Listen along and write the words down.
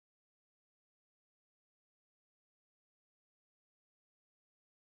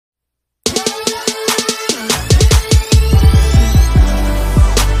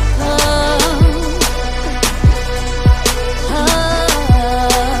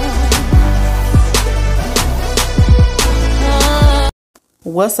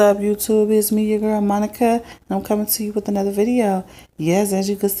What's up, YouTube? It's me, your girl Monica, and I'm coming to you with another video. Yes, as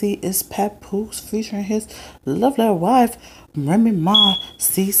you can see, it's Papoose featuring his lovely wife, Remy Ma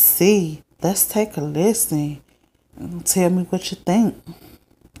CC. Let's take a listen and tell me what you think.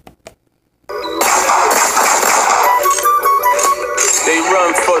 They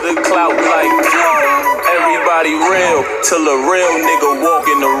run for the clout like everybody real till a real nigga walk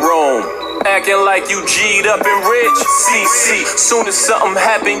in the room. Acting like you G'd up and rich, CC. Soon as something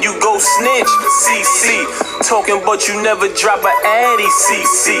happen, you go snitch, CC. Talking but you never drop a addy,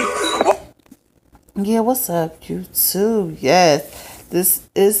 CC. Yeah, what's up, YouTube? Yes, this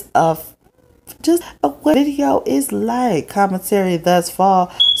is just a video is like. Commentary thus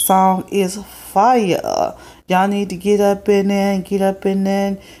far, song is fire. Y'all need to get up in there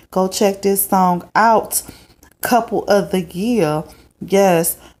and go check this song out. Couple of the year.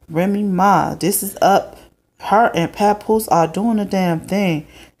 Yes, Remy Ma. This is up. Her and Papoose are doing a damn thing.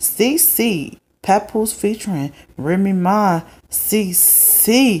 CC. Papoose featuring Remy Ma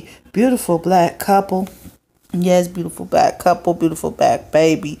CC. Beautiful black couple. Yes, beautiful black couple, beautiful black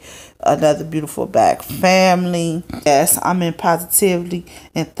baby, another beautiful black family. Yes, I'm in positively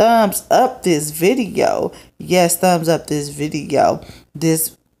and thumbs up this video. Yes, thumbs up this video.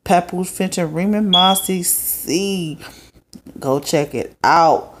 This Papoose featuring Remy Ma CC. Go check it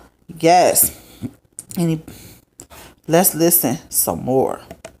out. Yes. Let's listen some more.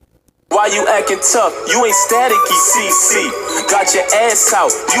 Why you acting tough? You ain't staticky, CC. Got your ass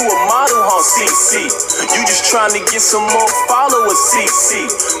out. You a model, huh, CC? You just trying to get some more followers, CC.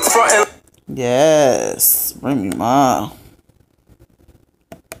 Frontin'. Yes, Remy Ma.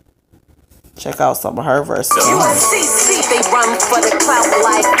 Check out some of her verses. You a CC, they run for the clout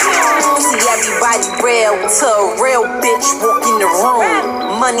like see everybody real till a real bitch walk in the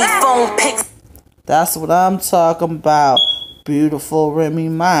room. Money, phone, pics. That's what I'm talking about. Beautiful Remy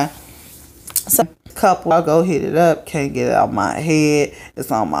Ma. Some couple, I'll go hit it up. Can't get it out of my head.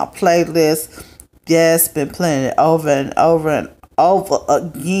 It's on my playlist. Yes, been playing it over and over and over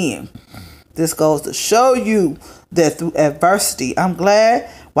again. This goes to show you that through adversity, I'm glad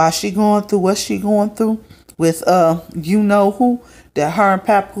while she going through what she going through with you know who, that her and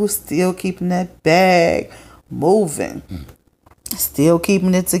Papoose still keeping that bag moving. Still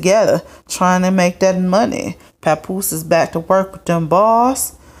keeping it together, trying to make that money. Papoose is back to work with them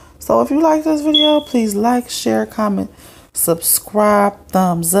bars. So if you like this video, please like, share, comment, subscribe,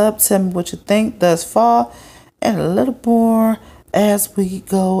 thumbs up. Tell me what you think thus far, and a little more as we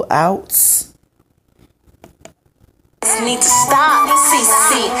go out. Need to stop,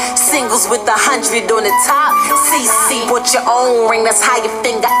 CC. Singles with 100 on the top, CC. Bought your own ring, that's how your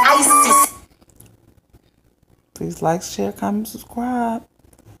finger icy. Please like, share, comment, subscribe.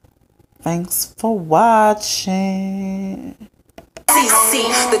 Thanks for watching. CC,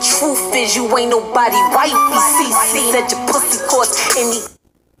 the truth is you ain't nobody wifey, CC. Said your pussy cost